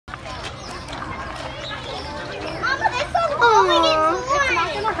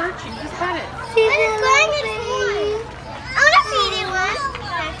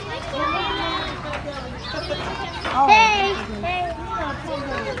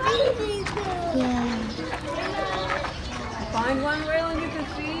Yeah. Find one rail and you can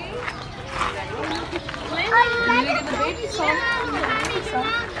see. You're gonna get the baby salt.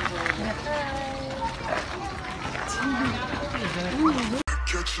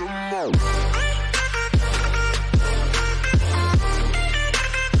 Catch 'em all.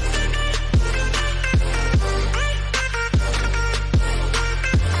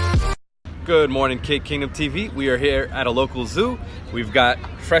 Good morning, Kid Kingdom TV. We are here at a local zoo. We've got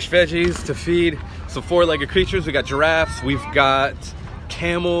fresh veggies to feed some four-legged creatures. We got giraffes, we've got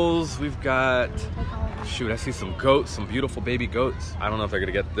camels, we've got, shoot, I see some goats, some beautiful baby goats. I don't know if they're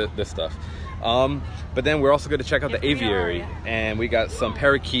gonna get this stuff. But then we're also gonna check out the aviary, and we got some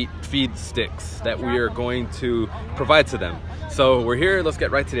parakeet feed sticks that we are going to provide to them. So we're here, let's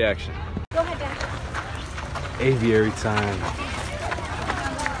get right to the action. Go ahead, Dad. Aviary time.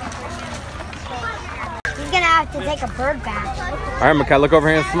 He's gonna have to take a bird bath. All right, Makai, look over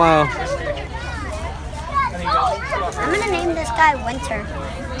here and smile. I'm gonna name this guy Winter.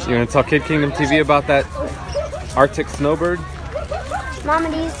 You're gonna tell Kid Kingdom TV about that Arctic snowbird? Mama,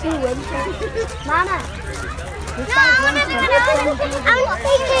 do you see Winter? Mama. I want to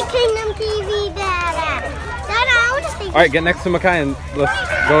see Kid Kingdom TV, Dada. Dada, I want to see. All right, get next to Makai and let's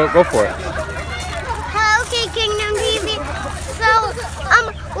go for it. Hello, Kid Kingdom TV. So,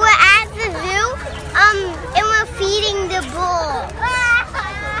 we're at the zoo, and we're feeding the bull.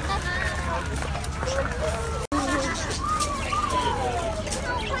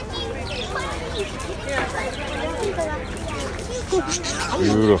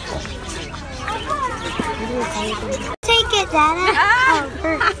 Beautiful. Take it, Dada.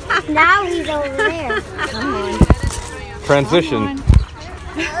 Oh, now he's over there. Come on. Transition. I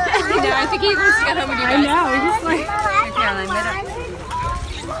know, I think he wants to get home with you guys. I know, he's just like...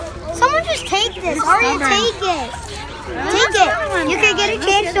 Someone just take this. Arya, take it. Take it. You could get a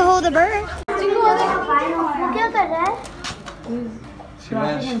chance to hold the bird.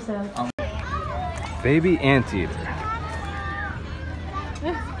 Baby anteater.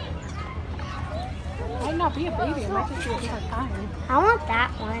 Might not be a baby, it might just be a different kind. I want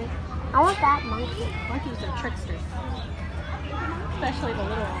that one. I want that monkey. Monkeys are tricksters. Especially the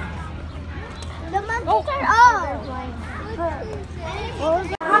little ones. The monkeys are all.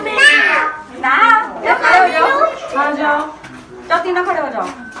 Mommy, may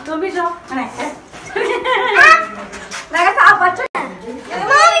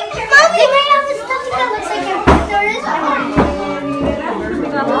I have a stuffy that looks like a thesaurus?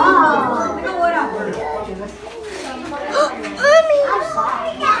 Mommy,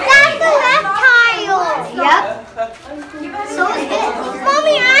 that's the reptile. Yep. So is this.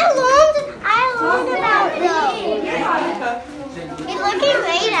 Mommy, I learned about those. He's looking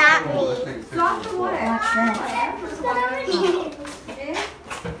right at me.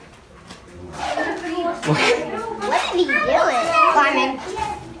 What did he do? Climbing.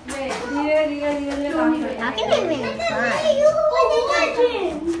 How can he even climb?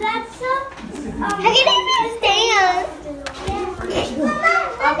 How can he even stand?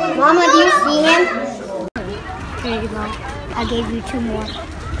 Mama, do you see him? There you go. I gave you 2 more.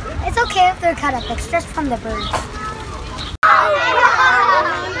 It's okay if they're cut up. It's just from the birds.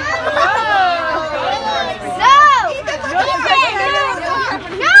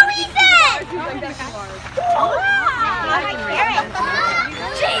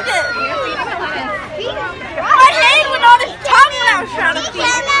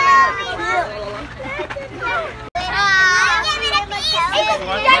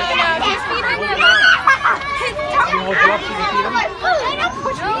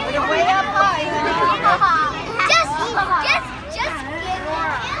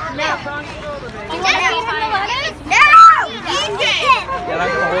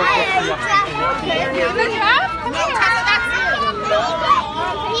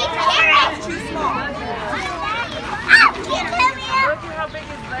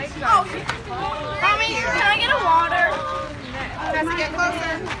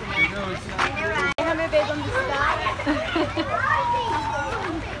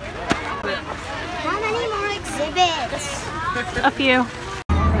 How many more exhibits? A few.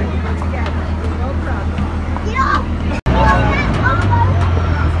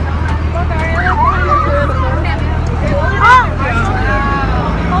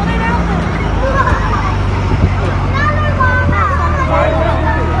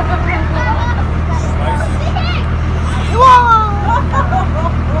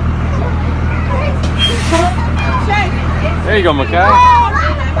 There you go, Makai.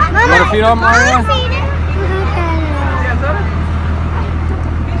 You want to feed them, Maria?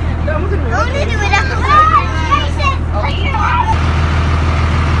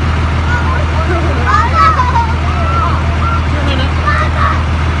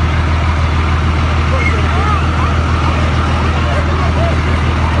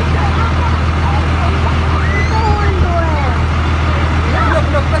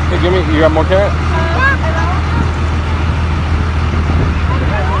 give me. You got more carrot?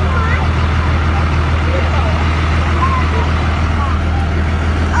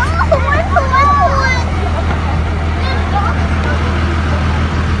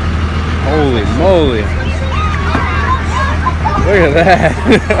 Holy moly! Look at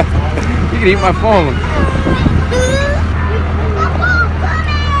that! You can eat my phone.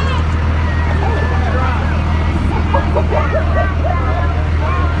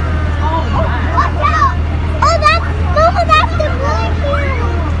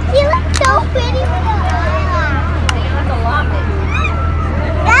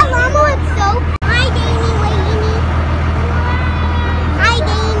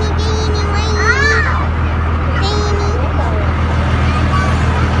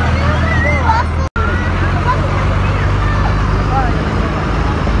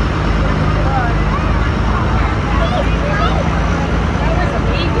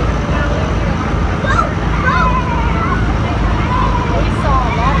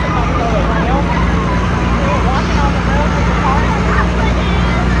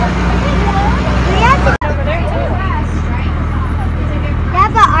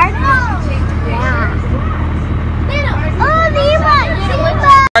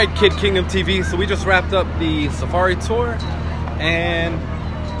 Alright, Kid Kingdom TV. So we just wrapped up the safari tour, and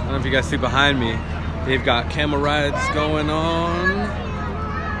I don't know if you guys see behind me, they've got camel rides going on.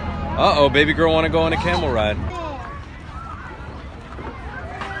 Uh-oh, baby girl want to go on a camel ride.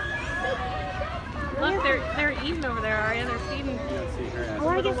 Look, they're eating over there, Aria. They're feeding. I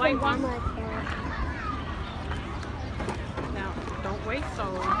want to get white some one. Now, don't waste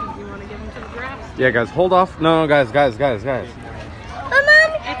all of them because you want to give them to the giraffes. Yeah, guys, hold off. No, guys.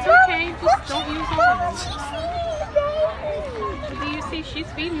 It's okay, just don't use all of them. Do you see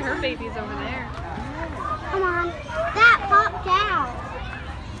she's feeding her babies over there? Come on. That popped out.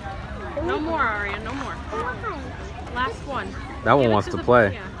 No more, Aria, no more. Last one. That one Give it wants to the-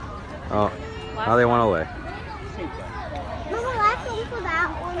 play. yeah. Oh, now they want to lay. Mama, last one for that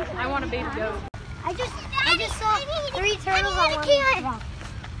one. I want a baby goat. I just saw 3 turtles on one rock.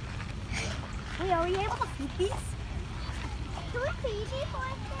 Wait, are we able to feed these? Can we feed these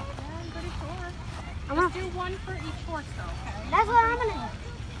like this? I'm pretty sure. I'm Just gonna, do one for each horse, though, okay? that's what I'm gonna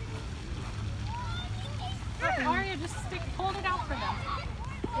do. Aria, just hold it out for them.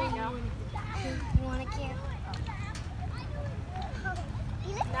 There you go. You want a carrot?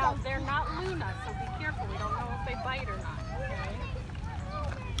 Now, they're not Luna, so be careful. We don't know if they bite or not, okay?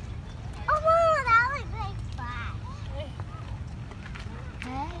 Oh, Mama, that looks like fun.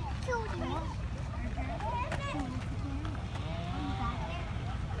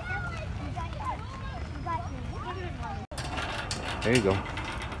 There you go.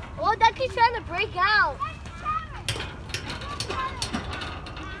 Oh, that keeps trying to break out.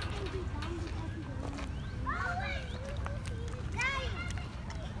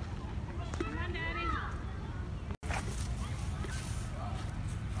 Come on, Daddy.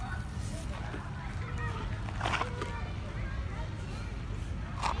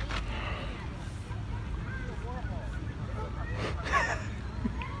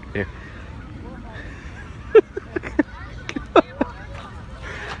 Here.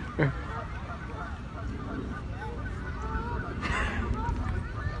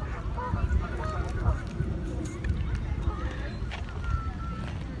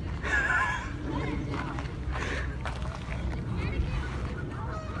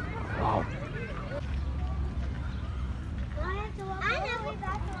 Wow.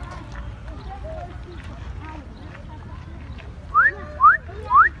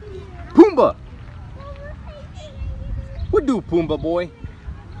 Pumbaa! What do, Pumbaa boy?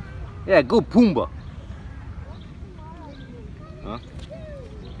 Yeah, go Pumbaa. Huh?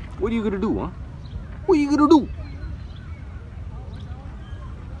 What are you gonna do, huh? What are you gonna do?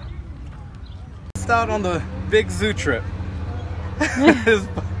 Just out on the big zoo trip.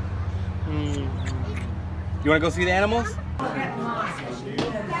 You wanna go see the animals? I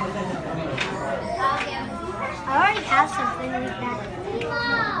already have something like that.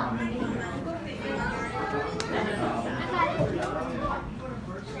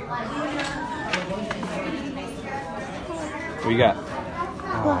 What you got?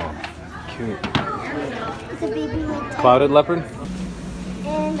 Oh, cute. It's a baby like Clouded leopard?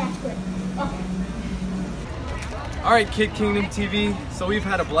 and that's good. Alright, Kid Kingdom TV. So we've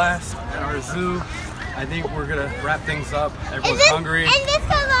had a blast at our zoo. I think we're gonna wrap things up. Everyone's hungry. And this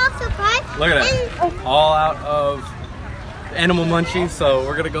is also fun. Look at it. All out of animal munchies. So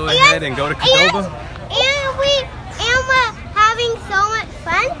we're gonna go ahead and go to Qdoba. And we're having so much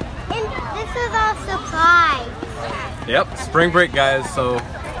fun. And this is our surprise. Yep, spring break, guys. So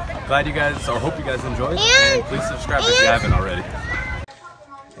Glad you guys, or hope you guys enjoyed. And please subscribe if you haven't already.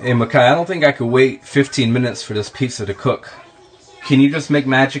 Hey Makai, I don't think I could wait 15 minutes for this pizza to cook. Can you just make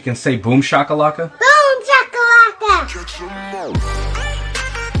magic and say boom shakalaka? Boom shakalaka!